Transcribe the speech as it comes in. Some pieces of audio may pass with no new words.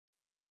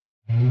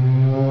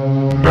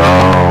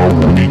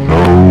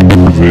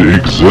the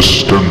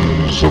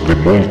existence of the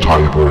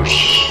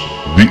multiverse,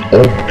 the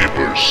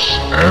omniverse,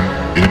 and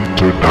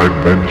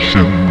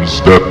interdimensions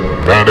that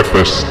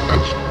manifest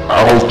as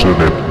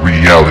alternate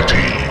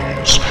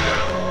realities.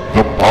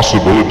 The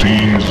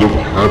possibilities of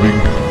having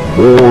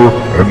more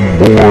and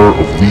more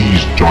of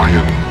these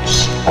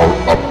giants are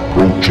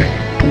approaching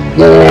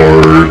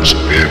towards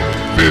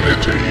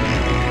infinity.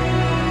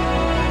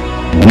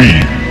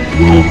 We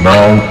will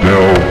now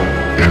delve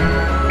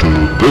into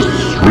this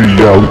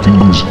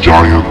reality's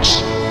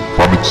giants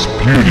from its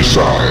puny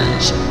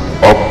size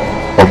up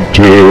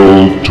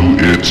until to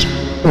its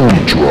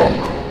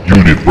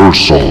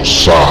ultra-universal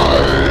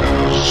size.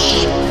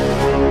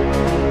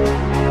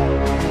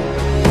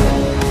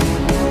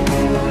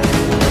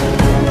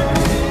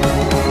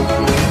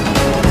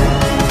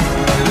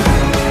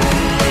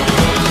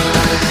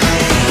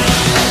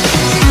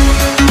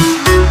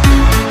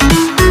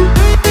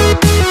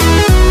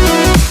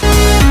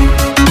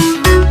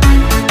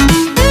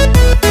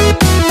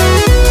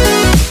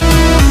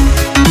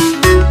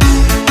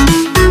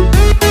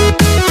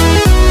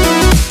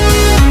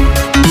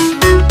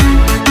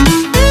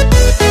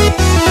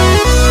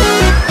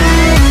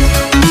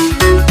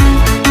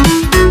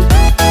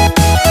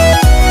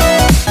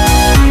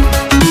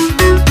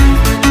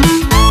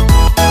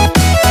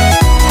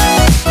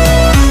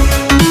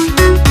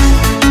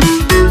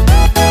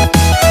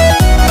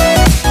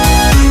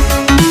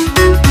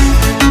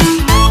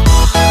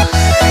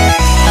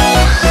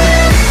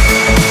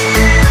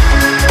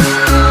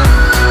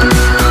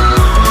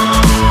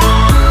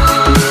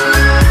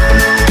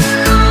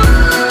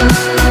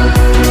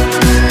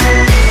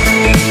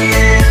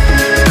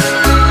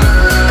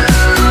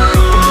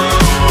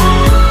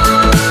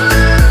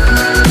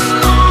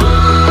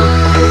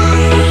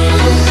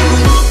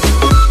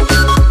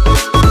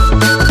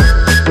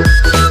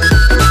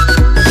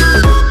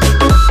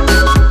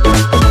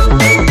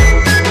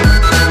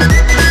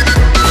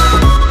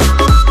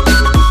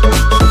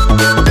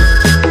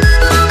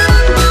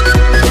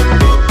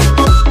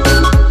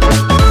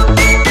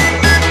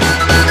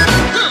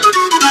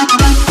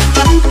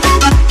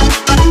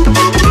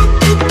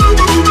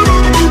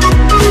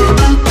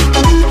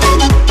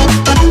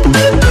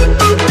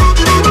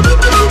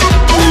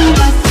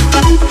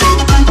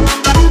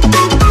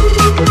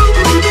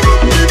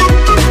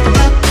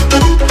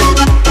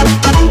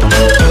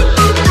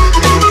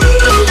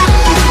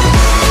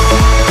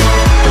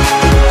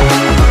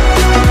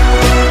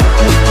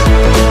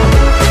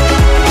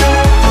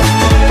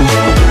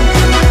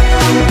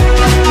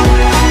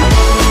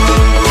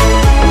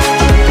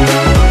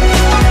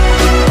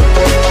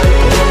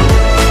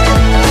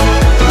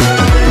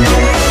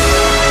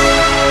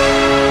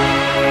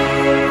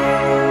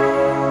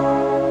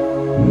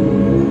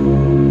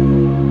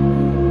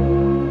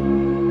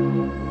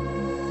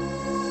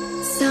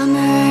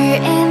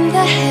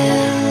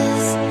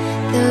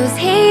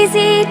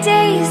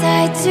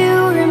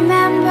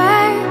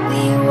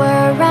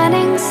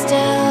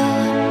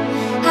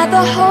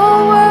 The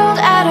whole world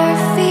at our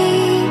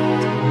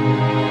feet,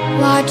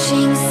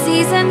 watching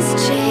seasons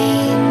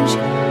change.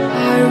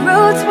 Our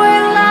roads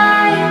were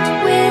lined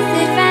with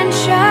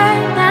adventure.